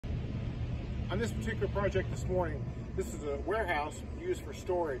On this particular project this morning, this is a warehouse used for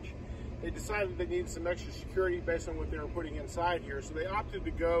storage. They decided they needed some extra security based on what they were putting inside here, so they opted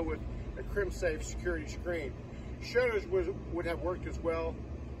to go with a CrimSafe security screen. Shutters would have worked as well.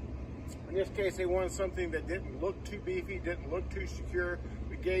 In this case, they wanted something that didn't look too beefy, didn't look too secure.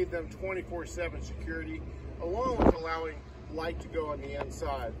 We gave them 24/7 security, along with allowing light to go on the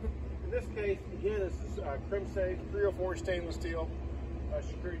inside. In this case, again, this is CrimSafe 304 stainless steel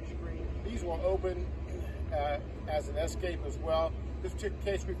security screen. These will open as an escape as well. In this particular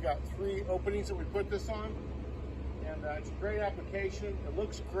case, we've got 3 openings that we put this on, and it's a great application. It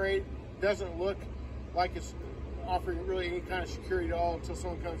looks great. Doesn't look like it's offering really any kind of security at all until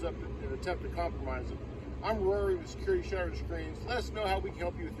someone comes up and attempt to compromise it. I'm Rory with Security Shutter Screens. Let us know how we can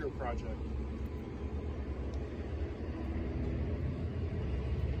help you with your project.